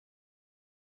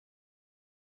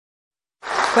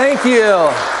Thank you.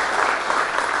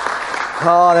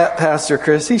 Oh, that Pastor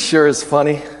Chris, he sure is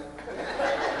funny.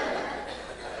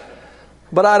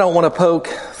 But I don't want to poke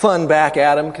fun back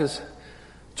at him because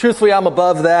truthfully, I'm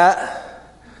above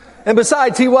that. And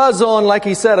besides, he was on, like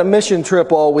he said, a mission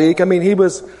trip all week. I mean, he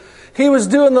was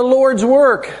doing the Lord's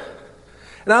work.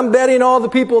 And I'm betting all the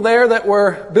people there that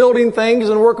were building things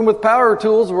and working with power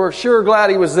tools were sure glad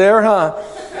he was there, huh?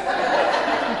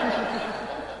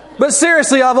 But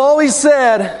seriously, I've always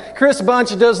said Chris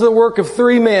Bunch does the work of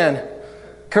three men: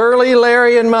 Curly,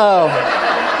 Larry, and Mo.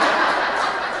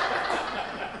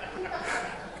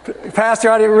 Pastor,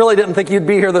 I really didn't think you'd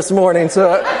be here this morning,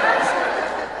 so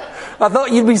I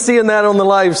thought you'd be seeing that on the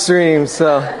live stream.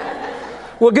 So,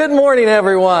 well, good morning,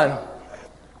 everyone.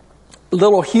 A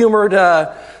little humor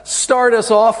to start us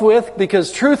off with,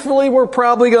 because truthfully, we're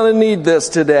probably going to need this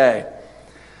today.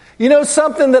 You know,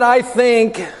 something that I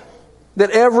think that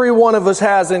every one of us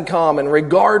has in common,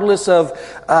 regardless of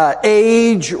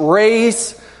age,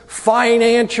 race,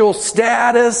 financial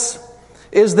status,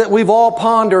 is that we've all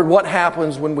pondered what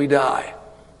happens when we die.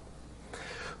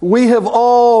 We have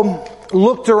all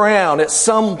looked around at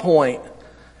some point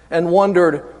and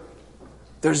wondered,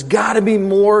 there's got to be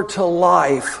more to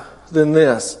life than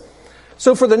this.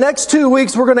 So for the next 2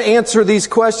 weeks, we're going to answer these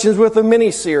questions with a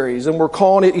mini-series, and we're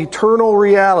calling it Eternal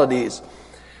Realities.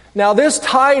 Now, this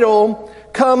title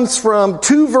comes from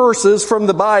two verses from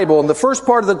the Bible, and the first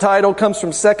part of the title comes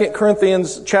from 2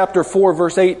 Corinthians chapter 4,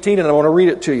 verse 18, and I want to read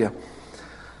it to you.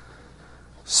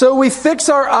 So we fix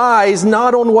our eyes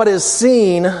not on what is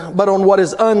seen, but on what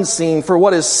is unseen. For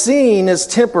what is seen is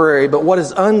temporary, but what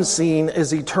is unseen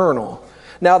is eternal.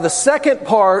 Now, the second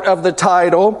part of the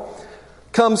title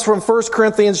comes from 1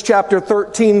 Corinthians chapter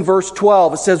 13, verse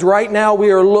 12. It says, right now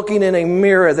we are looking in a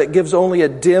mirror that gives only a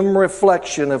dim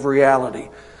reflection of reality.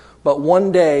 But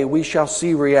one day we shall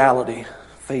see reality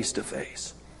face to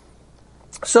face.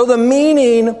 So the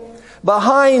meaning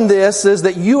behind this is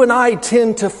that you and I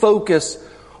tend to focus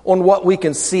on what we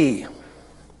can see,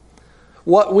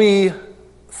 what we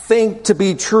think to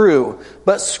be true.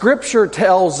 But Scripture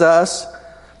tells us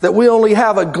that we only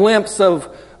have a glimpse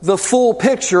of the full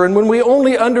picture. And when we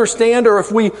only understand, or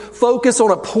if we focus on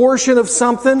a portion of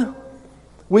something,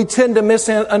 we tend to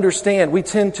misunderstand. We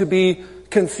tend to be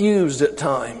confused at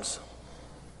times.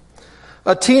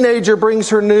 A teenager brings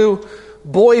her new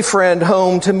boyfriend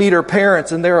home to meet her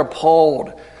parents, and they're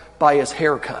appalled by his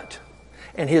haircut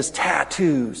and his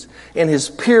tattoos and his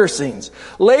piercings.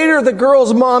 Later, the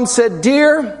girl's mom said,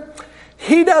 "Dear,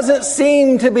 he doesn't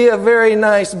seem to be a very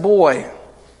nice boy."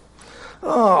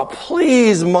 "Oh,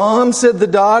 please, Mom," said the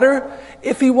daughter.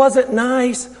 "If he wasn't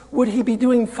nice, would he be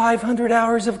doing 500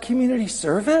 hours of community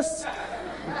service?"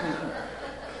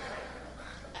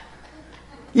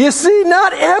 You see,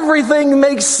 not everything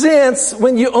makes sense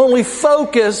when you only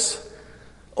focus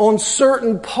on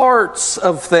certain parts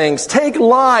of things. Take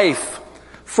life,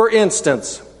 for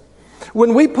instance.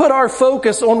 When we put our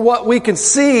focus on what we can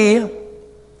see,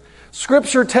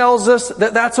 Scripture tells us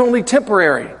that that's only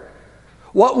temporary.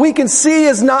 What we can see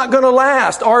is not going to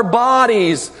last. Our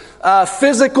bodies,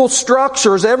 physical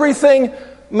structures, everything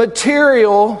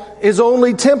material is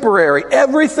only temporary.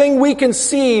 Everything we can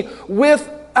see with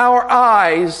our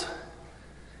eyes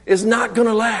is not going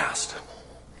to last.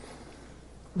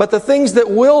 But the things that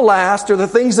will last are the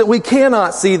things that we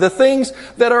cannot see. The things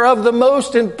that are of the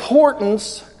most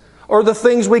importance are the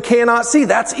things we cannot see.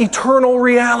 That's eternal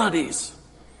realities.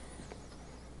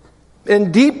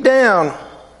 And deep down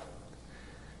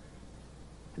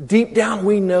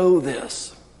we know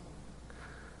this.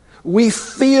 We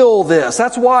feel this.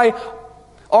 That's why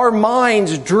our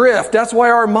minds drift. That's why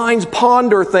our minds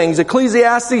ponder things.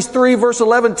 Ecclesiastes 3 verse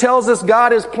 11 tells us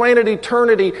God has planted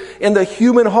eternity in the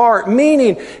human heart.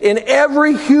 Meaning, in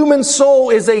every human soul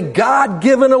is a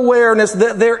God-given awareness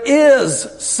that there is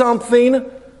something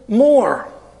more.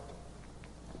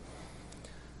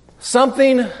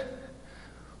 Something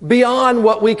beyond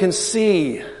what we can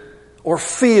see or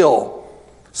feel.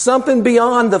 Something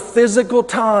beyond the physical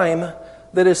time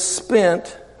that is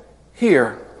spent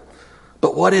here.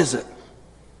 But what is it?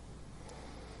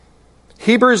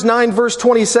 Hebrews 9 verse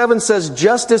 27 says,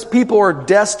 just as people are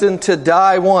destined to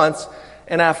die once,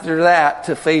 and after that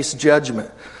to face judgment.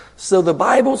 So the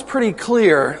Bible's pretty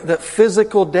clear that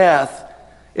physical death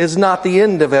is not the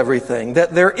end of everything.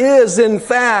 That there is, in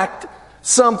fact,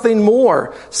 something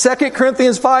more. 2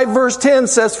 Corinthians 5 verse 10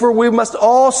 says, for we must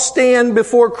all stand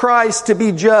before Christ to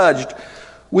be judged.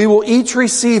 We will each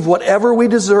receive whatever we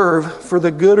deserve for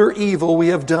the good or evil we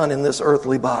have done in this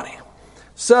earthly body.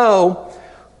 So,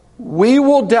 we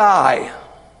will die.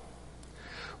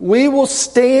 we will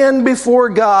stand before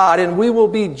God and we will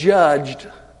be judged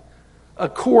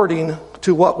according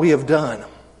to what we have done.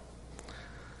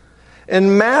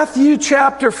 And Matthew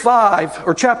chapter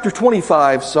 25,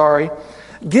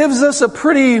 gives us a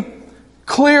pretty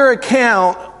clear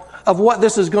account of what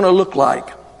this is going to look like.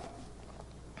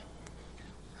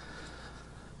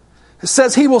 It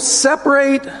says, He will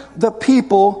separate the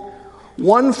people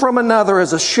one from another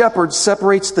as a shepherd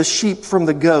separates the sheep from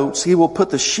the goats. He will put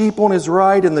the sheep on his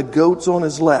right and the goats on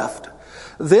his left.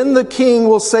 Then the king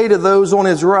will say to those on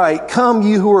his right, Come,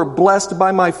 you who are blessed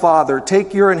by my Father,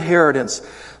 take your inheritance,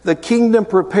 the kingdom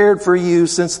prepared for you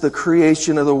since the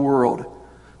creation of the world.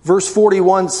 Verse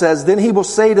 41 says, Then he will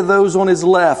say to those on his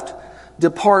left,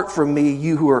 Depart from me,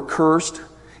 you who are cursed,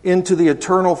 into the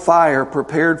eternal fire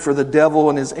prepared for the devil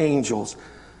and his angels.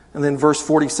 And then verse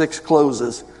 46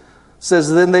 closes,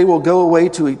 says, Then they will go away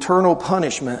to eternal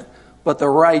punishment, but the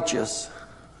righteous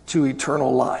to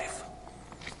eternal life.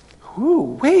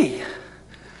 Whoo-wee.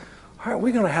 Aren't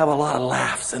we going to have a lot of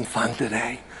laughs and fun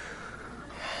today?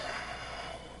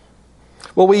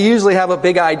 Well, we usually have a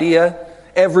big idea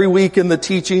every week in the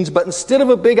teachings, but instead of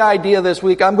a big idea this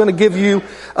week, I'm going to give you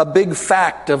a big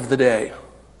fact of the day.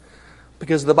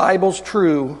 Because the Bible's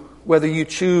true, whether you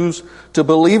choose to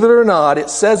believe it or not. It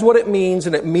says what it means,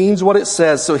 and it means what it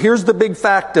says. So here's the big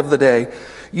fact of the day.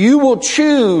 You will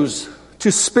choose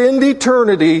to spend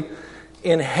eternity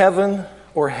in heaven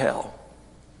or hell.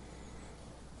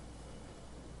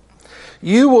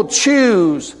 You will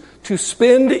choose to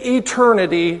spend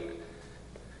eternity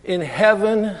in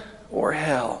heaven or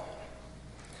hell.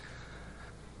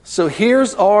 So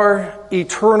here's our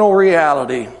eternal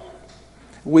reality.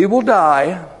 We will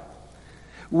die,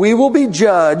 we will be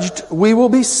judged, we will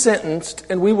be sentenced,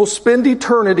 and we will spend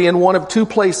eternity in one of two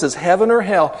places, heaven or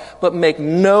hell. But make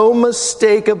no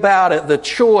mistake about it, the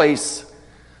choice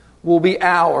will be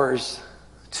ours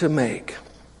to make.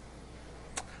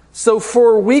 So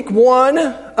for week 1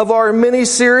 of our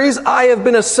mini-series, I have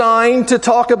been assigned to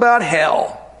talk about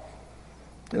hell.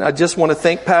 And I just want to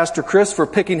thank Pastor Chris for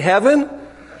picking heaven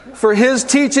for his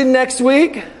teaching next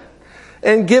week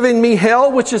and giving me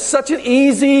hell, which is such an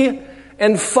easy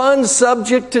and fun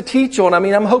subject to teach on. I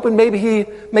mean, I'm hoping maybe he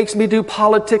makes me do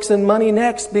politics and money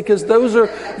next, because those are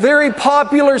very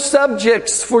popular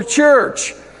subjects for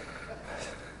church.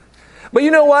 But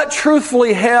you know what?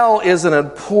 Truthfully, hell is an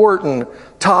important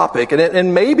topic,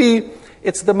 and maybe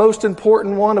it's the most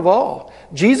important one of all.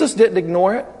 Jesus didn't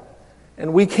ignore it,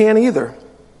 and we can't either.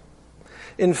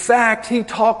 In fact, he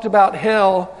talked about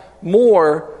hell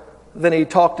more than he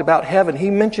talked about heaven. He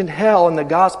mentioned hell in the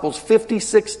Gospels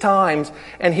 56 times,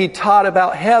 and he taught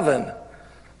about heaven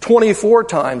 24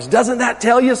 times. Doesn't that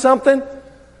tell you something?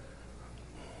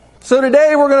 So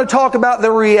today we're going to talk about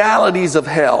the realities of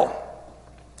hell.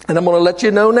 And I'm going to let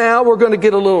you know now, we're going to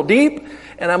get a little deep,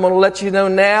 and I'm going to let you know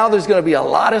now there's going to be a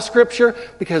lot of scripture,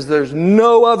 because there's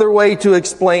no other way to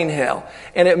explain hell.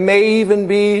 And it may even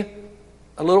be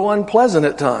a little unpleasant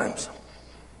at times.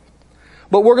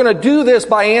 But we're going to do this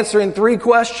by answering 3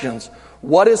 questions.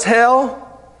 What is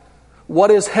hell? What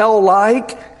is hell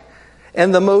like?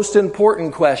 And the most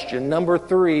important question, number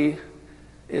 3,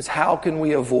 is how can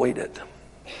we avoid it?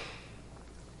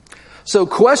 So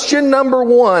question number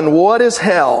 1, what is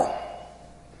hell?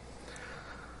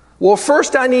 Well,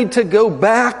 first I need to go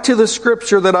back to the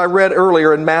scripture that I read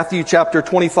earlier in Matthew chapter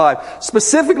 25,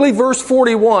 specifically verse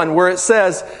 41, where it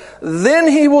says, Then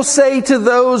he will say to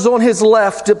those on his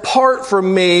left, Depart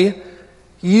from me,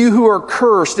 you who are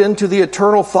cursed, into the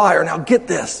eternal fire. Now get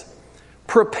this,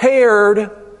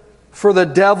 prepared for the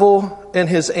devil and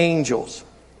his angels.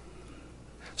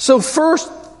 So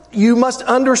first, you must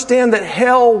understand that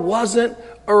hell wasn't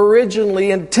originally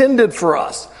intended for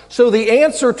us. So the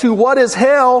answer to what is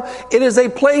hell, it is a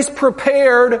place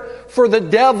prepared for the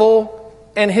devil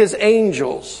and his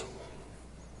angels.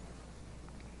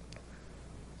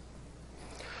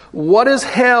 What is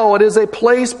hell? It is a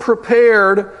place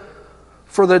prepared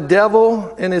for the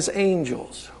devil and his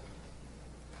angels.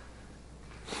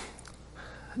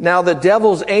 Now, the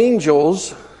devil's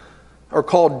angels are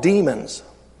called demons.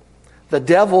 The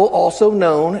devil, also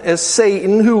known as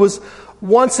Satan, who was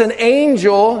once an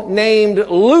angel named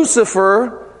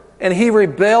Lucifer, and he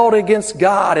rebelled against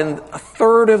God, and a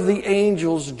third of the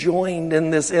angels joined in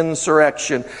this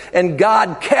insurrection, and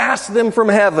God cast them from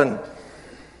heaven.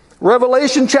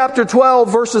 Revelation chapter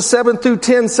 12 verses 7 through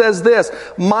 10 says this,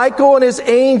 Michael and his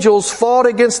angels fought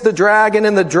against the dragon,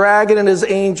 and the dragon and his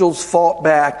angels fought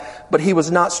back, but he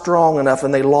was not strong enough,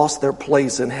 and they lost their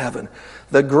place in heaven.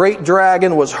 The great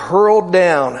dragon was hurled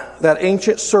down, that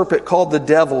ancient serpent called the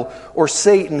devil, or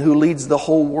Satan, who leads the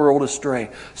whole world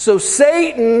astray. So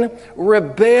Satan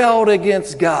rebelled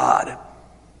against God.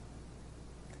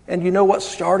 And you know what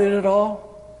started it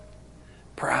all?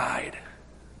 Pride.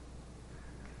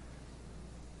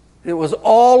 It was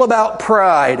all about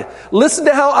pride. Listen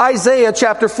to how Isaiah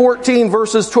chapter 14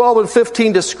 verses 12 and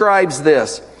 15 describes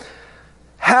this.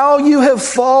 How you have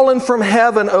fallen from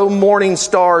heaven, O morning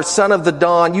star, son of the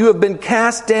dawn. You have been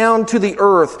cast down to the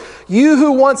earth. You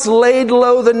who once laid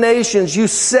low the nations, you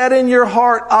said in your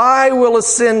heart, I will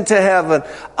ascend to heaven.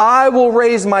 I will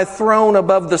raise my throne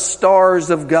above the stars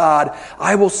of God.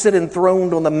 I will sit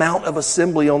enthroned on the mount of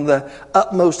assembly, on the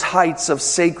utmost heights of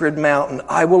sacred mountain.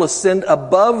 I will ascend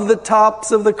above the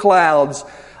tops of the clouds.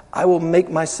 I will make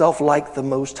myself like the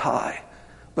Most High.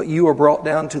 But you are brought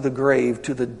down to the grave,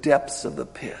 to the depths of the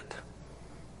pit.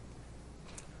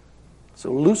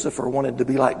 So Lucifer wanted to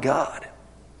be like God.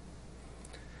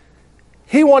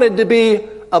 He wanted to be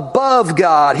above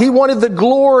God. He wanted the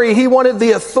glory. He wanted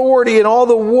the authority and all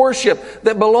the worship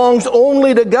that belongs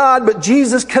only to God. But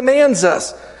Jesus commands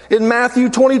us in Matthew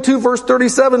 22 verse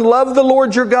 37, love the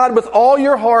Lord your God with all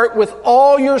your heart, with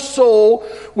all your soul,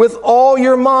 with all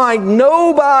your mind.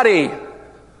 Nobody,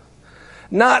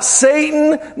 not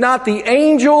Satan, not the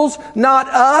angels, not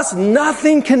us.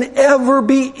 Nothing can ever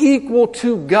be equal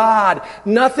to God.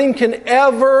 Nothing can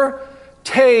ever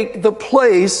take the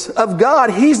place of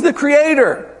God. He's the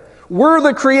creator. We're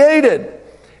the created.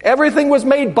 Everything was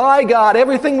made by God.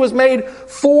 Everything was made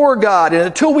for God. And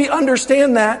until we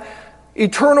understand that,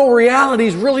 eternal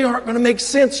realities really aren't going to make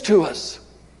sense to us.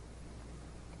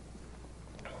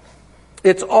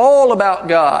 It's all about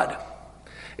God.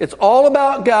 It's all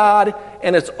about God,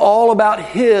 and it's all about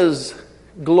His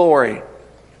glory.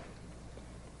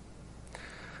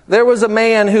 There was a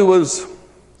man who was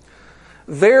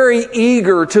very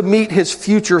eager to meet his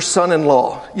future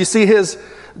son-in-law. You see, his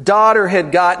daughter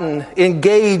had gotten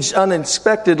engaged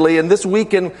unexpectedly, and this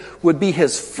weekend would be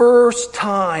his first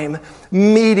time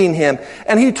meeting him.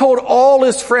 And he told all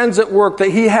his friends at work that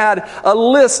he had a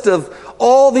list of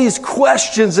all these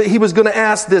questions that he was going to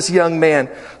ask this young man.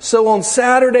 So on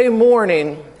Saturday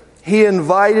morning, he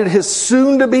invited his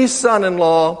soon-to-be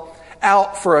son-in-law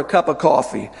out for a cup of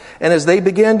coffee. And as they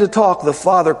began to talk, the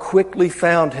father quickly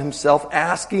found himself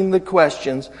asking the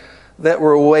questions that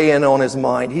were weighing on his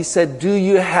mind. He said, do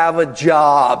you have a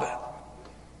job?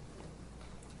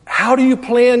 How do you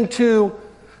plan to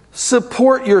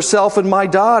support yourself and my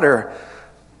daughter?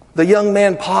 The young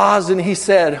man paused and he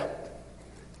said,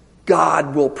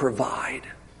 God will provide.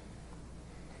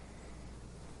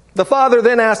 The father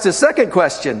then asked his second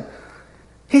question.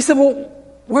 He said, well,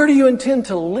 where do you intend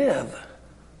to live?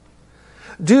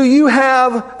 Do you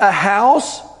have a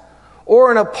house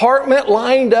or an apartment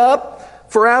lined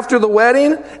up for after the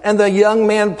wedding? And the young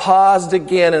man paused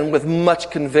again, and with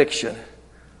much conviction,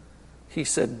 he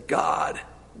said, God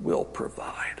will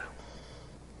provide.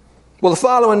 Well, the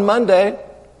following Monday,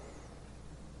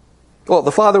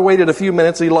 the father waited a few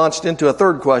minutes. He launched into a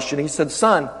third question. He said,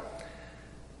 son,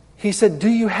 he said, do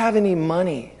you have any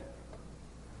money?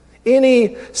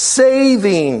 Any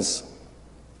savings?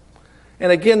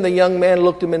 And again, the young man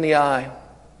looked him in the eye.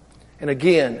 And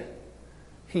again,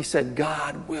 he said,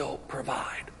 God will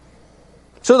provide.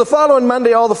 So the following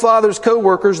Monday, all the father's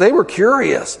co-workers, they were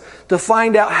curious to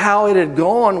find out how it had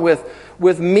gone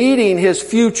with meeting his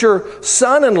future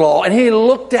son-in-law. And he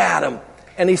looked at him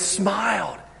and he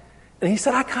smiled. And he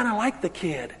said, I kind of like the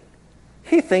kid.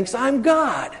 He thinks I'm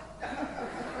God.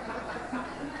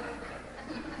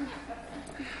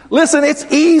 Listen, it's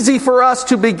easy for us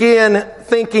to begin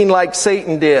thinking like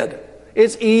Satan did.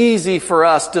 It's easy for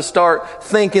us to start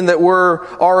thinking that we're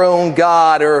our own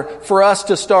God, or for us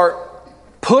to start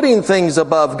putting things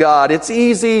above God. It's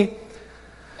easy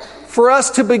for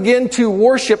us to begin to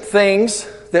worship things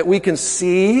that we can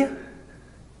see,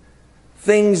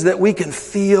 things that we can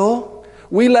feel.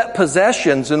 We let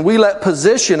possessions and we let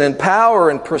position and power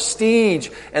and prestige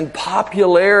and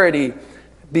popularity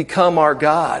become our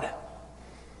God.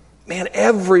 Man,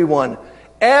 everyone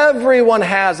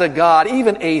has a God.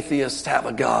 Even atheists have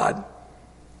a God.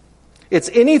 It's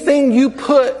anything you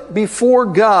put before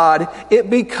God, it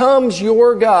becomes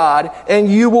your God, and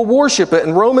you will worship it.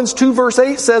 And Romans 2 verse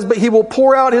 8 says, "But he will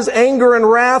pour out his anger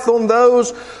and wrath on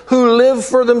those who live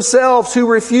for themselves, who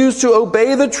refuse to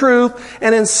obey the truth,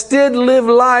 and instead live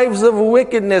lives of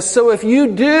wickedness." So if you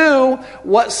do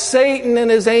what Satan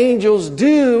and his angels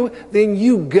do, then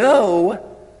you go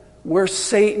where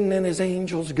Satan and his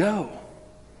angels go.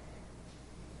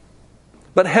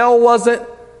 But hell wasn't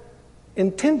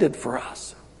intended for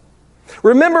us.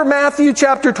 Remember Matthew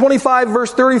chapter 25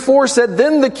 verse 34 said,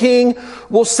 "Then the king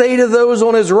will say to those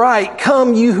on his right,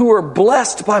 'Come, you who are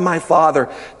blessed by my Father,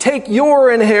 take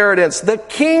your inheritance, the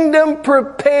kingdom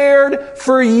prepared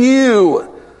for you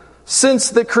since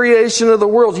the creation of the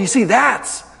world.'" You see,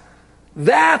 that's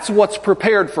what's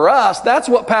prepared for us. That's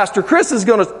what Pastor Chris is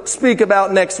going to speak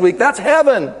about next week. That's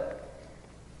heaven.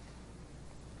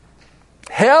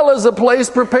 Hell is a place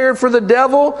prepared for the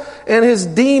devil and his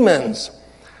demons.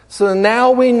 So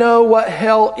now we know what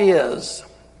hell is.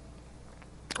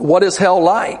 What is hell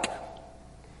like?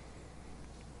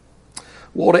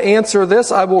 Well, to answer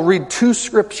this, I will read two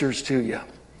scriptures to you.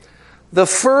 The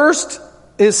first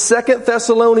is 2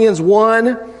 Thessalonians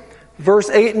 1, verse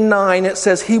 8 and 9. It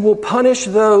says, "He will punish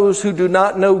those who do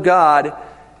not know God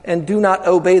and do not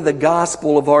obey the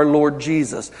gospel of our Lord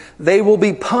Jesus. They will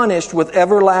be punished with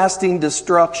everlasting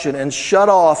destruction and shut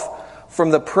off from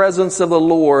the presence of the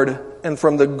Lord and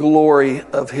from the glory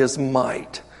of his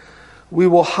might." We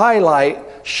will highlight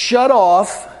shut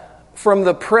off from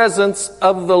the presence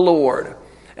of the Lord.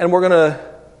 And we're going to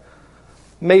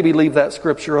maybe leave that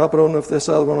scripture up. I don't know if this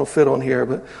other one will fit on here,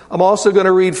 but I'm also going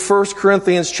to read 1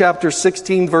 Corinthians chapter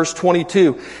 16 verse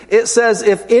 22. It says,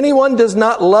 "If anyone does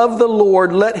not love the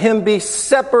Lord, let him be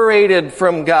separated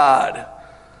from God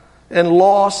and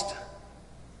lost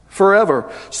forever."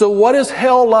 So what is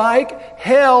hell like?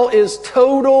 Hell is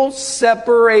total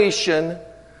separation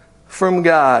from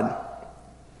God.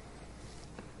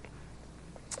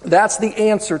 That's the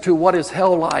answer to what is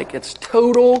hell like. It's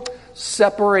total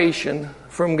separation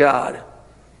from God.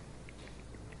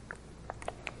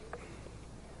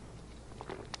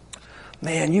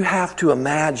 Man, you have to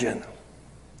imagine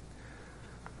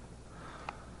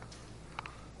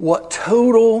what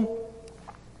total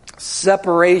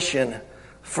separation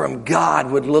from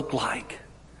God would look like.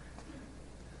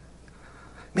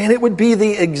 Man, it would be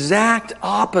the exact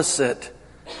opposite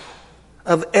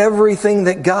of everything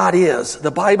that God is. The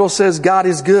Bible says God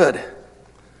is good.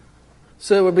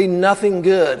 So it would be nothing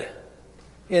good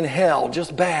in hell,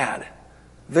 just bad,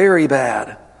 very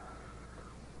bad.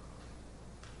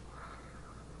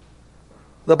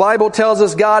 The Bible tells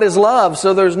us God is love,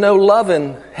 so there's no love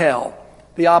in hell.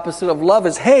 The opposite of love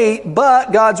is hate,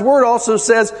 but God's Word also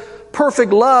says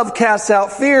perfect love casts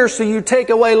out fear, so you take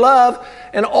away love,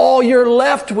 and all you're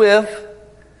left with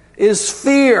is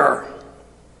fear.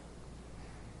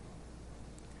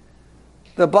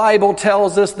 The Bible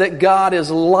tells us that God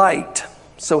is light,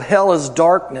 so hell is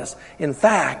darkness. In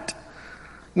fact,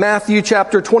 Matthew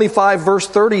chapter 25 verse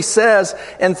 30 says,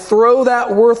 "And throw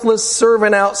that worthless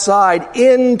servant outside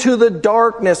into the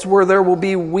darkness where there will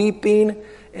be weeping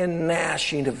and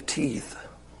gnashing of teeth."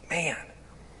 Man,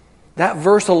 that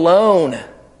verse alone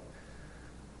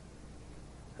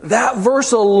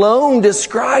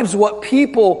describes what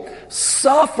people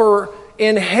suffer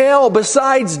in hell.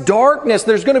 Besides darkness,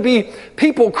 there's going to be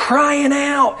people crying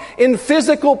out in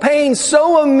physical pain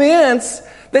so immense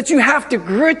that you have to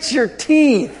grit your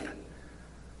teeth.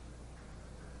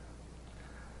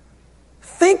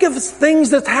 Think of things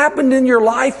that's happened in your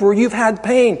life where you've had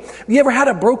pain. Have you ever had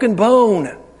a broken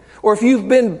bone? Or if you've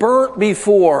been burnt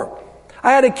before?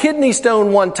 I had a kidney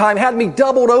stone one time, had me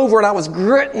doubled over, and I was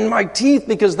gritting my teeth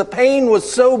because the pain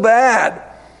was so bad.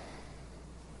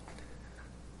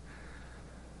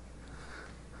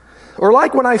 Or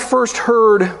like when I first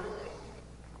heard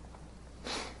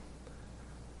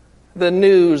the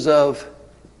news of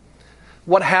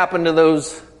what happened to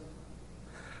those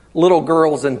little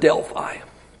girls in Delphi. I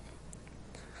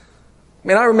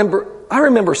mean, I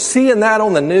remember seeing that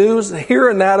on the news,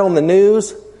 hearing that on the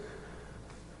news,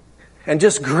 and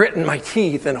just gritting my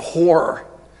teeth in horror.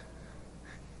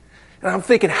 And I'm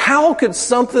thinking, how could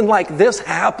something like this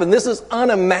happen? This is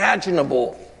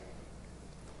unimaginable.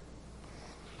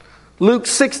 Luke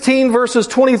 16 verses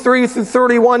 23 through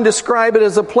 31 describe it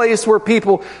as a place where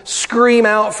people scream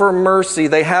out for mercy.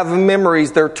 They have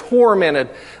memories. They're tormented.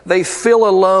 They feel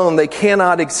alone. They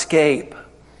cannot escape.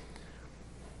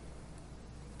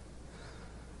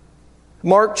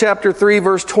 Mark chapter 3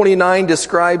 verse 29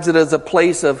 describes it as a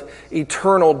place of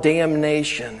eternal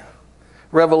damnation.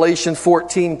 Revelation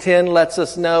 14:10 lets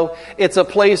us know it's a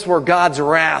place where God's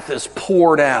wrath is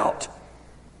poured out.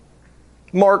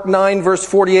 Mark 9 verse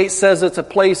 48 says it's a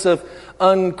place of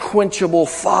unquenchable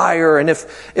fire. And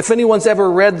if anyone's ever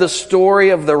read the story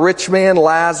of the rich man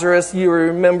Lazarus, you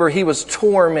remember he was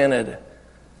tormented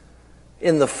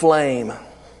in the flame.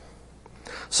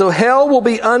 So hell will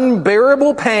be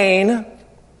unbearable pain.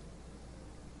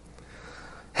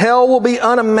 Hell will be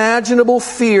unimaginable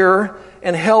fear.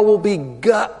 And hell will be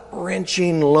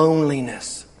gut-wrenching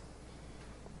loneliness.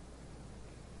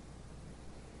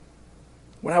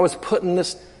 When I was putting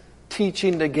this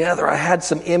teaching together, I had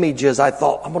some images I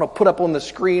thought I'm going to put up on the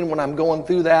screen when I'm going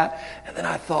through that. And then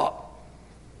I thought,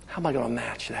 how am I going to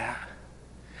match that?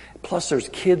 Plus there's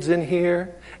kids in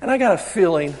here. And I got a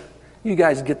feeling you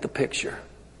guys get the picture.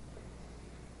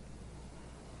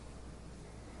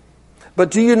 But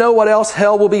do you know what else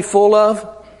hell will be full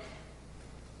of?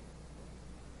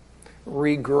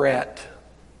 Regret.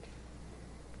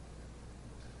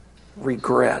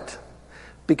 Regret.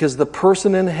 Because the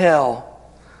person in hell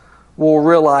will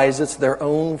realize it's their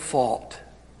own fault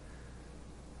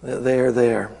that they're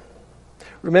there.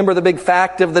 Remember the big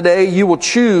fact of the day? You will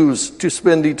choose to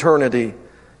spend eternity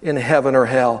in heaven or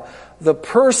hell. The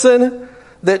person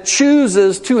that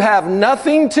chooses to have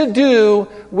nothing to do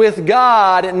with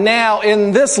God now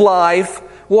in this life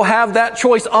will have that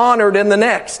choice honored in the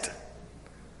next.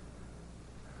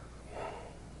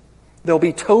 There'll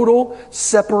be total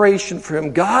separation from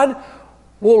Him. God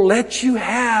will let you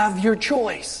have your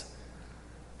choice.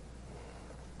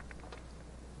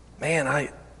 Man,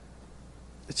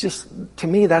 it's just, to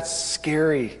me, that's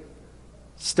scary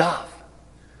stuff.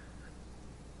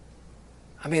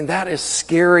 I mean, that is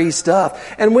scary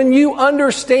stuff. And when you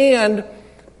understand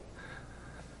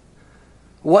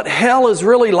what hell is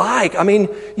really like, I mean,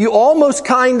 you almost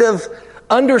kind of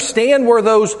understand where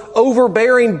those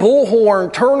overbearing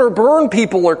bullhorn, turn or burn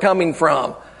people are coming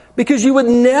from. Because you would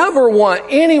never want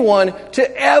anyone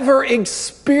to ever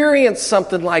experience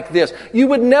something like this. You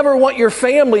would never want your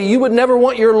family, you would never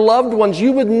want your loved ones,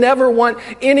 you would never want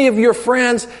any of your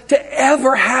friends to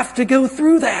ever have to go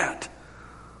through that.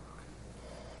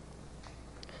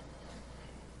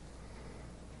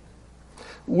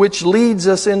 Which leads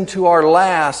us into our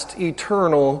last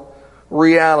eternal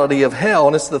reality of hell.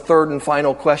 And it's the third and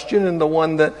final question, and the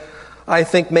one that I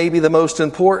think may be the most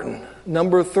important.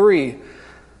 Number 3,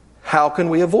 how can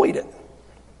we avoid it?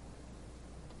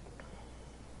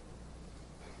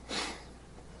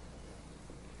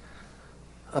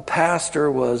 A pastor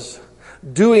was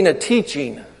doing a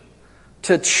teaching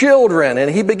to children, and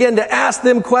he began to ask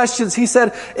them questions. He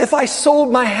said, if I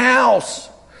sold my house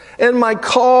and my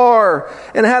car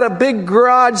and had a big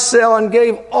garage sale and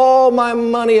gave all my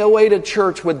money away to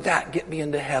church, would that get me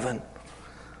into heaven?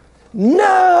 No,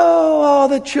 all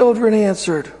the children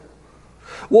answered.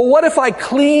 Well, what if I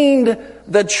cleaned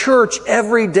the church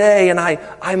every day and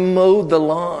I mowed the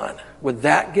lawn? Would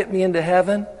that get me into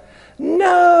heaven?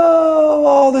 No,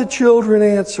 all the children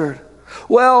answered.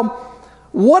 Well,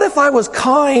 what if I was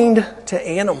kind to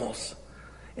animals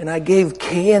and I gave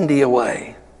candy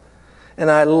away and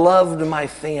I loved my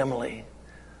family?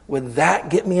 Would that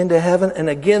get me into heaven? And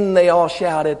again, they all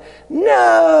shouted,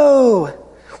 no.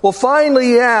 Well, finally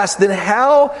he asked, then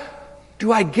how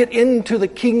do I get into the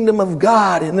kingdom of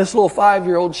God? And this little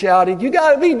 5-year-old shouted, you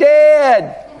got to be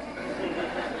dead.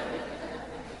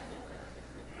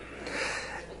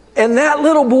 And that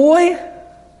little boy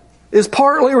is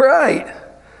partly right.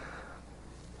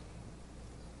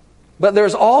 But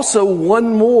there's also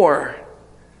one more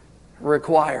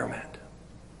requirement.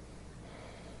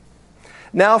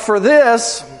 Now for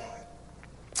this,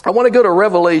 I want to go to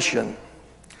Revelation,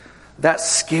 that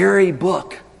scary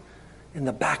book in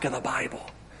the back of the Bible.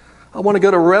 I want to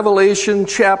go to Revelation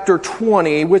chapter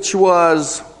 20, which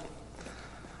was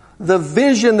the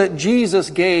vision that Jesus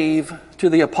gave to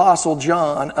the Apostle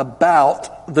John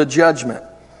about the judgment.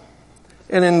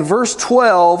 And in verse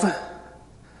 12,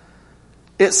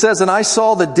 it says, and I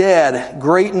saw the dead,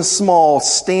 great and small,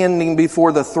 standing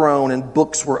before the throne, and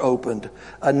books were opened.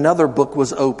 Another book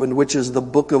was opened, which is the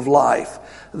book of life.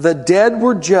 The dead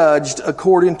were judged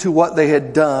according to what they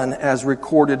had done, as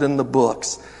recorded in the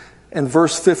books. And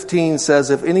verse 15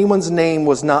 says, if anyone's name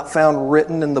was not found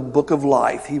written in the book of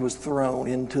life, he was thrown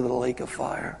into the lake of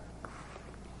fire.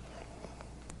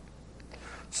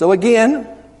 So again,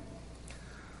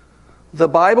 the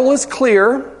Bible is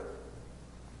clear.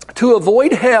 To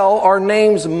avoid hell, our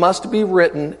names must be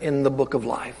written in the book of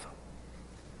life.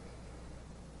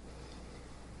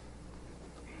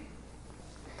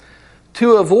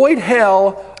 To avoid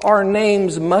hell, our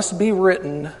names must be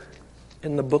written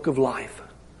in the book of life.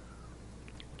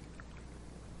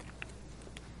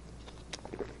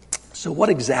 So what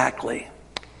exactly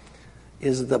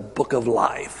is the book of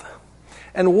life?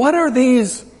 And what are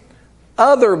these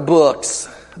other books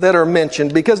that are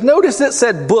mentioned? Because notice it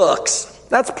said books.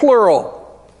 That's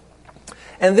plural.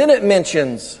 And then it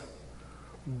mentions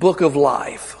book of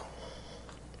life.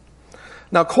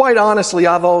 Now, quite honestly,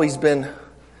 I've always been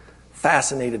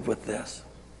fascinated with this.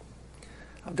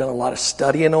 I've done a lot of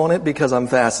studying on it because I'm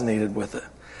fascinated with it.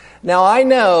 Now, I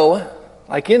know,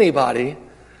 like anybody,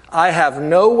 I have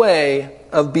no way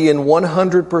of being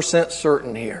 100%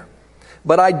 certain here.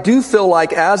 But I do feel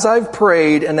like as I've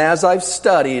prayed and as I've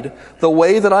studied, the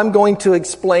way that I'm going to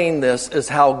explain this is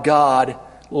how God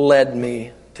led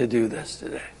me to do this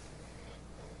today.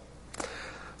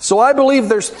 So I believe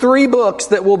there's 3 books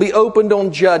that will be opened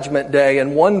on Judgment Day,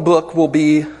 and one book will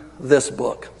be this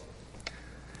book.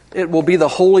 It will be the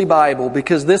Holy Bible,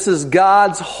 because this is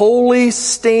God's holy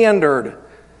standard.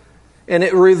 And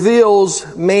it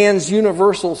reveals man's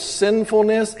universal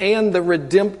sinfulness and the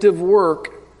redemptive work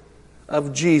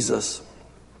of Jesus.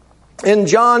 In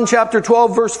John chapter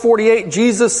 12, verse 48,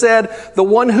 Jesus said, "The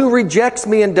one who rejects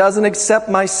me and doesn't accept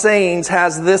my sayings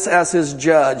has this as his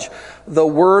judge. The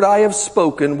word I have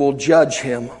spoken will judge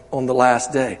him on the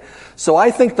last day." So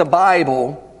I think the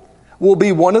Bible will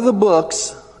be one of the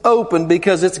books opened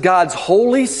because it's God's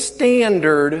holy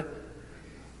standard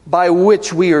by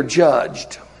which we are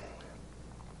judged.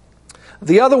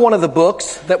 The other one of the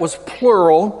books that was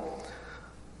plural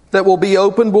that will be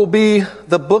opened will be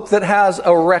the book that has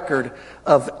a record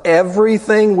of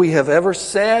everything we have ever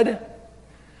said,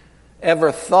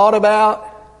 ever thought about,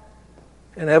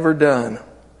 and ever done. You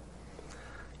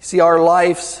see, our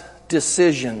life's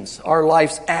decisions, our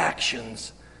life's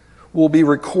actions will be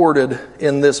recorded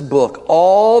in this book.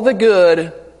 All the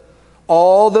good,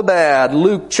 all the bad.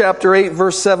 Luke chapter 8,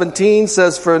 verse 17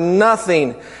 says, "For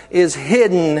nothing is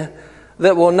hidden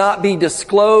that will not be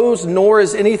disclosed, nor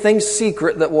is anything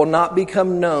secret that will not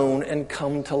become known and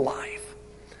come to life."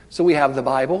 So we have the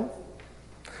Bible.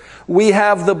 We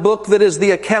have the book that is the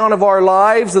account of our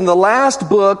lives. And the last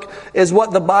book is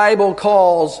what the Bible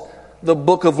calls the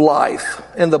book of life.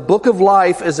 And the book of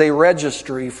life is a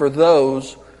registry for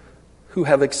those who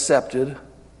have accepted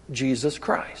Jesus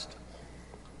Christ.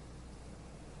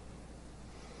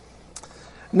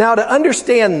 Now, to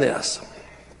understand this,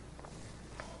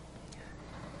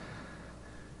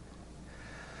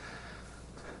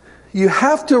 you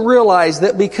have to realize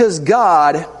that because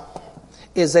God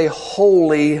is a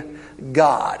holy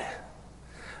God.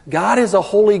 God is a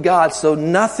holy God, so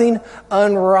nothing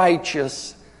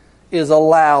unrighteous is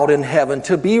allowed in heaven.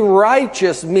 To be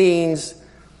righteous means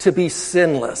to be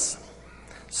sinless.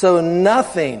 So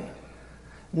nothing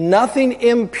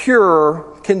impure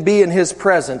can be in His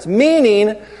presence.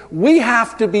 Meaning, we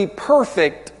have to be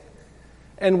perfect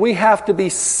and we have to be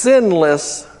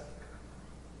sinless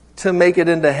to make it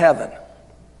into heaven.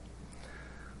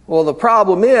 Well, the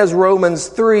problem is Romans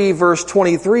 3 verse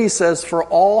 23 says, "For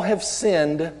all have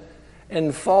sinned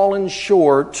and fallen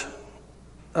short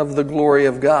of the glory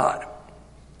of God."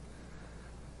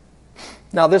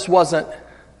 Now, this wasn't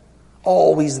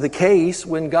always the case.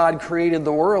 When God created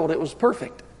the world, it was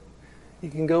perfect. You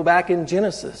can go back in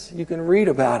Genesis. You can read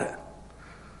about it.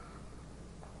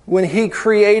 When He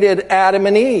created Adam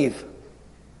and Eve,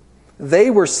 they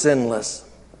were sinless.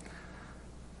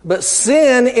 But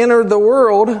sin entered the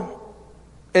world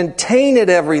and tainted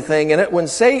everything in it. When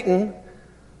Satan,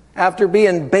 after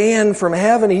being banned from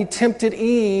heaven, he tempted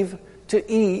Eve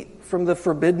to eat from the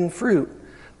forbidden fruit.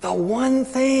 The one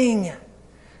thing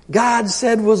God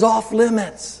said was off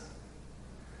limits.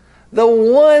 The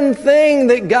one thing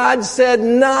that God said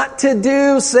not to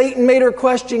do, Satan made her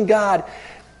question God,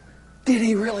 did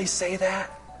He really say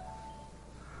that?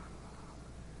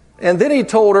 And then he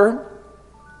told her,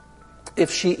 if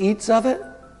she eats of it,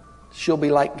 she'll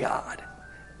be like God.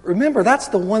 Remember, that's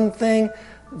the one thing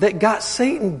that got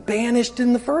Satan banished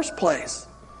in the first place.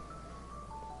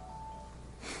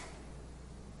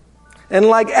 And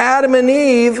like Adam and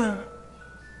Eve,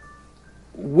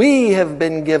 we have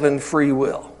been given free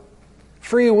will.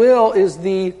 Free will is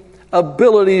the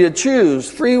ability to choose.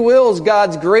 Free will is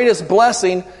God's greatest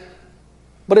blessing,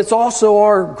 but it's also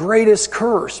our greatest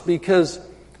curse, because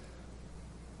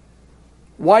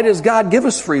why does God give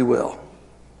us free will?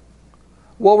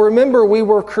 Well, remember, we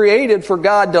were created for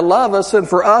God to love us and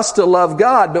for us to love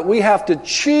God, but we have to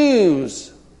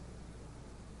choose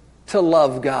to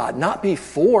love God, not be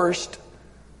forced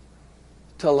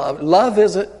to love. Love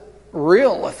isn't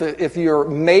real if you're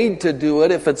made to do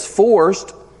it, if it's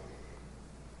forced.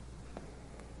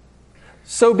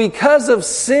 So because of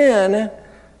sin,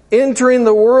 entering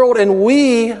the world and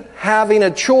we having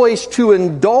a choice to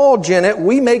indulge in it,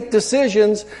 we make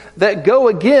decisions that go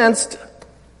against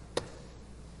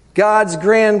God's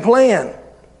grand plan.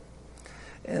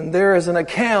 And there is an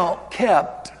account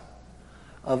kept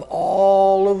of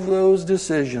all of those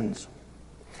decisions.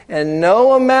 And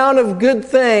no amount of good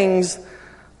things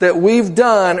that we've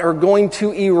done are going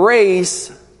to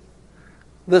erase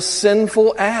the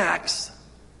sinful acts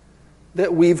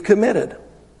that we've committed.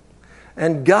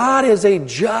 And God is a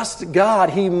just God.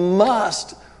 He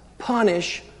must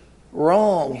punish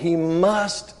wrong. He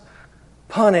must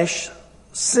punish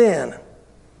sin.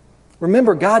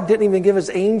 Remember, God didn't even give His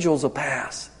angels a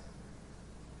pass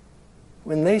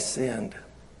when they sinned.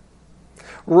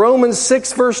 Romans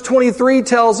 6 verse 23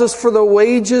 tells us, for the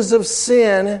wages of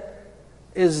sin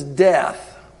is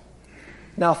death.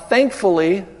 Now,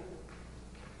 thankfully,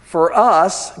 for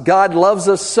us, God loves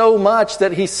us so much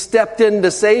that He stepped in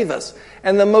to save us.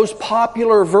 And the most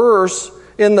popular verse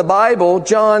in the Bible,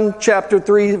 John chapter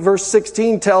 3, verse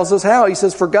 16, tells us how. He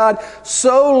says, for God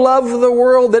so loved the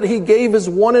world that He gave His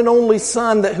one and only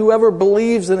Son, that whoever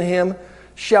believes in Him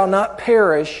shall not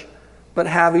perish, but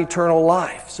have eternal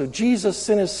life. So Jesus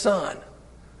sent His Son.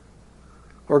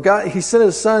 Or God, He sent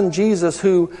His Son, Jesus,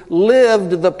 who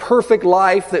lived the perfect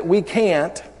life that we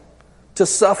can't, to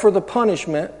suffer the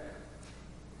punishment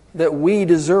that we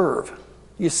deserve.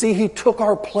 You see, He took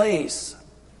our place.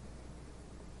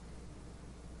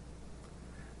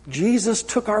 Jesus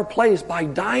took our place by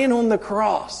dying on the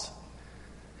cross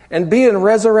and being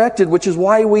resurrected, which is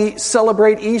why we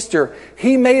celebrate Easter.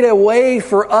 He made a way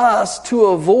for us to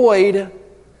avoid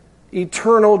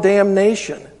eternal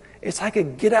damnation. It's like a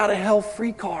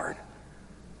get-out-of-hell-free card.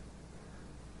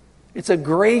 It's a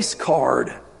grace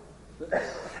card.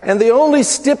 And the only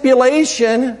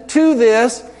stipulation to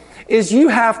this is you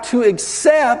have to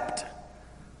accept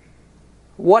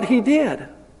what He did.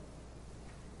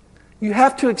 You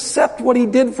have to accept what He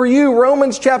did for you.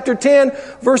 Romans chapter 10,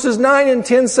 verses 9 and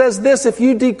 10 says this, if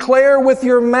you declare with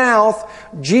your mouth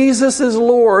Jesus is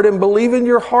Lord and believe in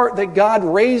your heart that God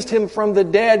raised Him from the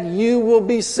dead, you will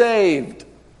be saved.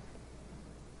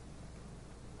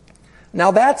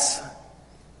 Now that's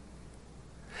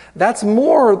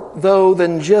more, though,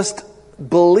 than just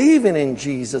believing in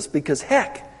Jesus, because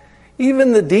heck,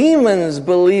 even the demons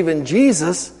believe in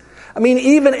Jesus. I mean,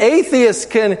 even atheists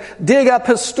can dig up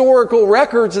historical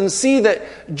records and see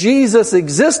that Jesus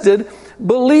existed.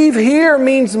 Believe here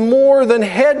means more than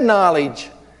head knowledge.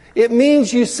 It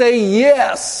means you say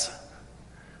yes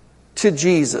to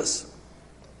Jesus.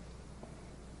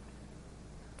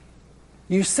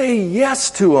 You say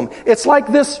yes to Him. It's like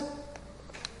this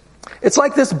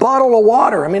bottle of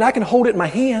water. I mean, I can hold it in my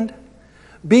hand,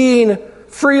 being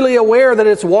freely aware that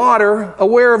it's water,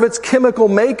 aware of its chemical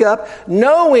makeup,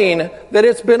 knowing that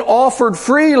it's been offered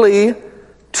freely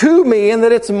to me and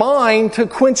that it's mine to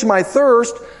quench my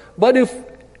thirst. But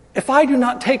if I do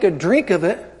not take a drink of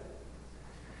it,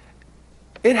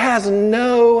 it has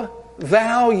no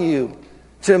value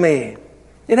to me.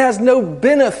 It has no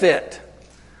benefit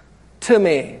to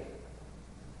me.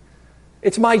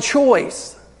 It's my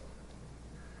choice.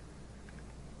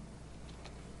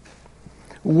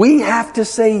 We have to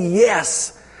say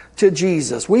yes to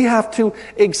Jesus. We have to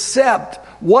accept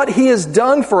what He has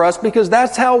done for us, because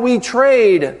that's how we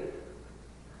trade.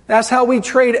 That's how we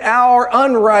trade our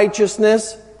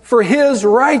unrighteousness for His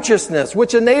righteousness,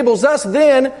 which enables us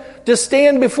then to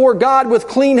stand before God with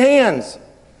clean hands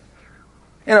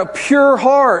and a pure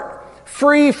heart,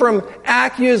 free from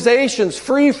accusations,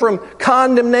 free from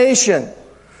condemnation.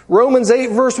 Romans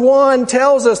 8 verse 1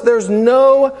 tells us there's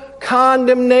no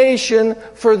condemnation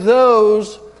for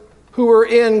those who are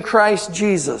in Christ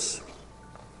Jesus.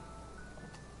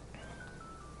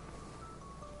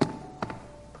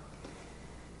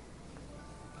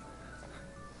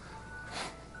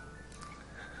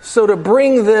 So to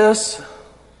bring this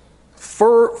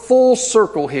full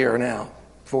circle here now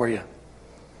for you,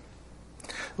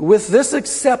 with this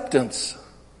acceptance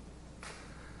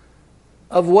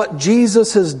of what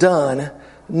Jesus has done,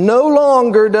 no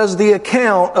longer does the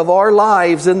account of our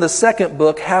lives in the second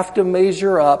book have to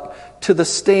measure up to the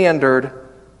standard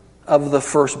of the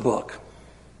first book.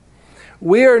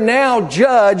 We are now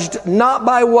judged not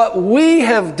by what we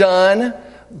have done,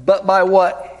 but by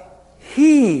what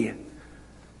He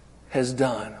has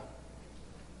done.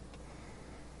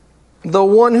 The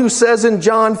one who says in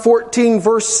John 14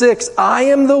 verse 6, I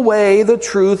am the way, the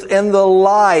truth, and the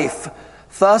life,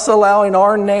 thus allowing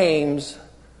our names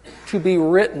to be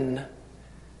written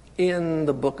in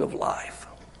the book of life.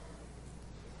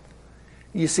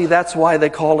 You see, that's why they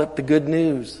call it the good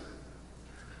news.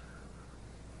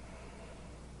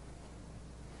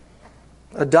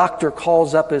 A doctor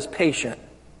calls up his patient.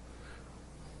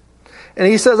 And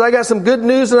he says, I got some good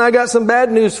news and I got some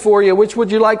bad news for you. Which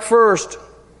would you like first?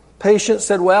 Patient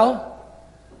said, well,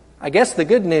 I guess the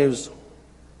good news.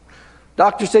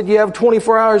 Doctor said, you have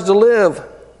 24 hours to live.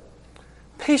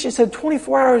 Patient said,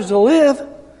 24 hours to live?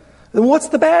 Then what's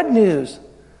the bad news?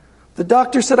 The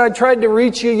doctor said, I tried to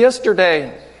reach you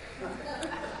yesterday.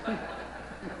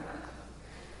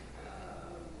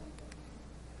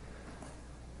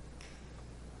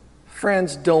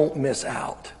 Friends, don't miss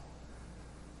out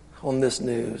on this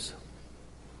news.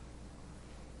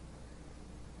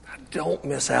 Don't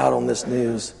miss out on this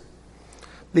news,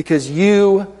 because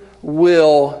you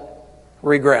will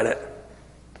regret it.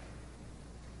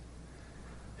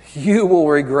 You will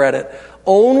regret it.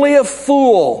 Only a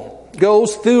fool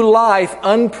goes through life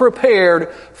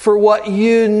unprepared for what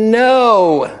you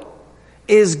know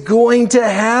is going to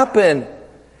happen.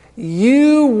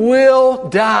 You will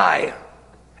die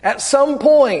at some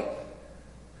point.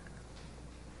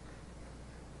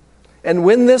 And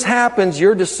when this happens,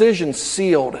 your decision's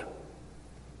sealed.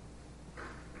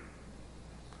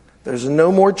 There's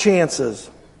no more chances.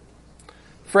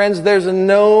 Friends, there's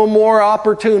no more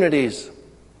opportunities.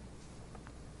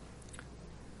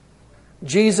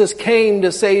 Jesus came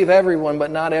to save everyone, but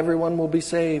not everyone will be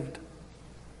saved.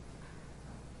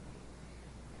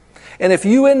 And if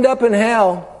you end up in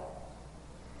hell,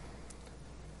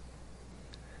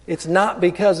 it's not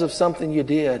because of something you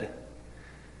did.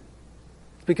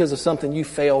 It's because of something you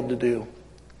failed to do.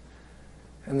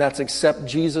 And that's accept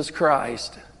Jesus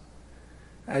Christ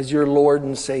as your Lord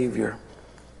and Savior.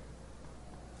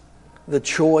 The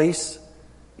choice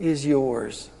is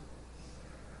yours.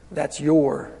 That's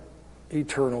your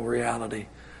eternal reality.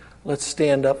 Let's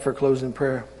stand up for closing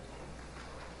prayer.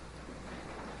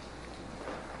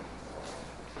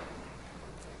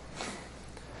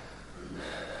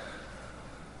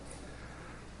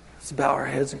 Let's bow our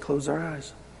heads and close our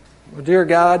eyes. Well, dear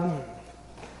God,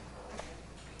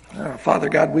 Father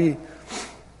God, we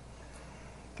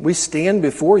stand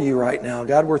before you right now.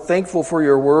 God, we're thankful for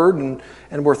your word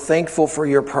and we're thankful for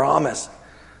your promise.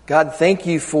 God, thank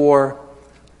you for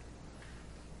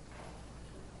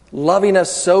loving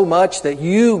us so much that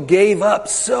you gave up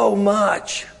so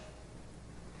much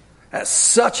at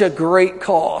such a great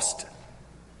cost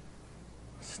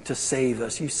to save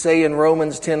us. You say in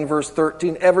Romans 10 verse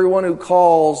 13, everyone who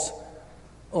calls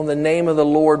on the name of the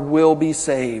Lord will be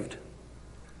saved.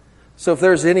 So if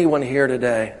there's anyone here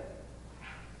today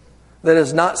that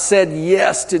has not said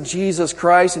yes to Jesus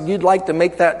Christ and you'd like to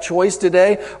make that choice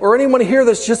today, or anyone here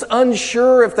that's just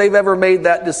unsure if they've ever made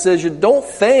that decision, don't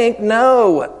think,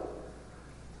 no.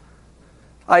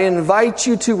 I invite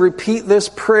you to repeat this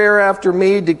prayer after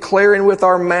me, declaring with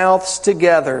our mouths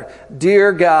together,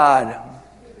 Dear God,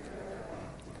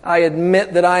 I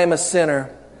admit that I am a sinner,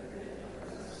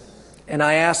 and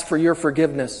I ask for your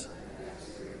forgiveness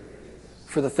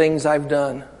for the things I've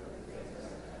done.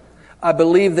 I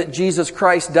believe that Jesus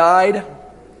Christ died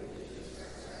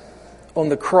on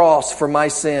the cross for my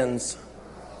sins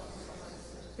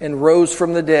and rose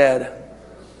from the dead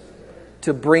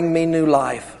to bring me new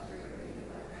life.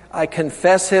 I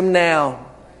confess Him now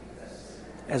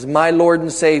as my Lord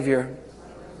and Savior.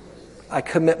 I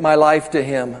commit my life to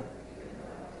Him.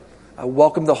 I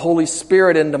welcome the Holy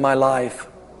Spirit into my life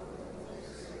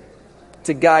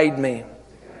to guide me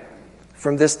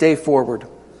from this day forward.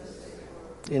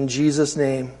 In Jesus'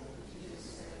 name,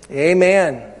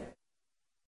 amen.